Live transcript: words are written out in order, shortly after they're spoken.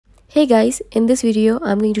Hey guys, in this video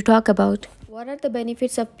I'm going to talk about what are the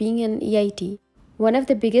benefits of being an EIT. One of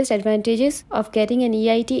the biggest advantages of getting an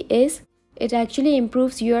EIT is it actually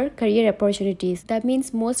improves your career opportunities. That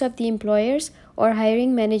means most of the employers or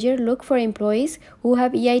hiring manager look for employees who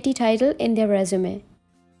have EIT title in their resume.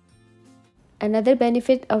 Another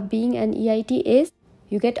benefit of being an EIT is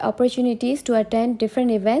you get opportunities to attend different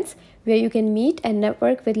events where you can meet and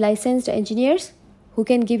network with licensed engineers who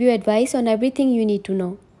can give you advice on everything you need to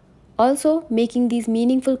know. Also, making these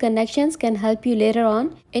meaningful connections can help you later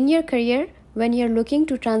on in your career when you're looking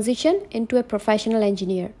to transition into a professional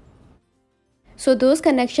engineer. So those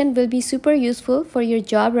connections will be super useful for your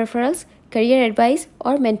job referrals, career advice,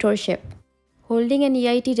 or mentorship. Holding an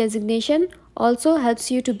EIT designation also helps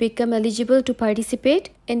you to become eligible to participate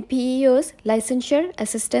in PEO'S Licensure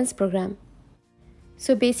Assistance Program.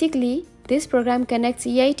 So basically, this program connects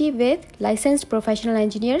EIT with licensed professional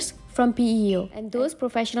engineers from PEO, and those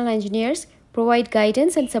professional engineers provide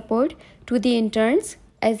guidance and support to the interns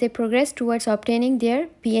as they progress towards obtaining their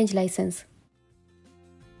P.Eng license.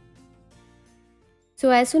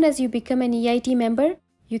 So as soon as you become an EIT member,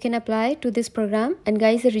 you can apply to this program, and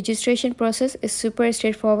guys, the registration process is super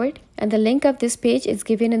straightforward, and the link of this page is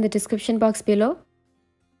given in the description box below.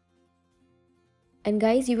 And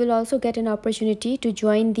guys, you will also get an opportunity to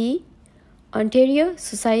join the Ontario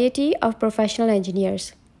Society of Professional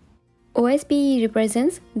Engineers. OSPE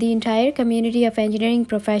represents the entire community of engineering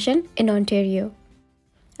profession in Ontario.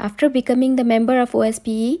 After becoming the member of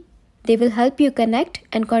OSPE, they will help you connect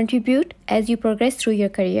and contribute as you progress through your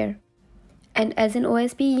career. And as an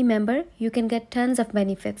OSPE member, you can get tons of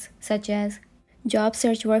benefits such as job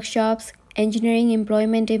search workshops, engineering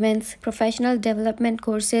employment events, professional development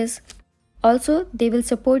courses. Also, they will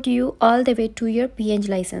support you all the way to your P.Eng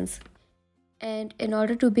license. And in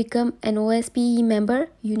order to become an OSPE member,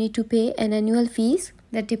 you need to pay an annual fees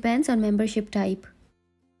that depends on membership type.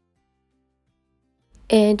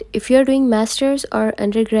 And if you're doing masters or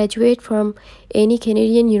undergraduate from any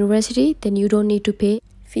Canadian university, then you don't need to pay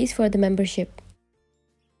fees for the membership.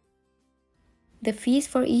 The fees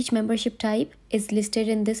for each membership type is listed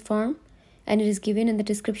in this form, and it is given in the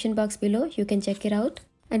description box below. You can check it out.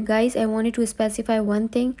 And guys, I wanted to specify one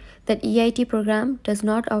thing, that EIT program does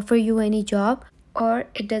not offer you any job or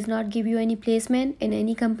it does not give you any placement in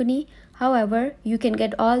any company. However, you can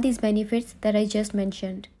get all these benefits that I just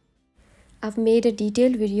mentioned. I've made a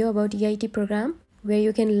detailed video about EIT program where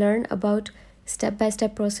you can learn about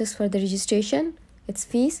step-by-step process for the registration, its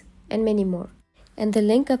fees, and many more. And the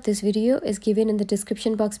link of this video is given in the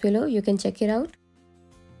description box below. You can check it out.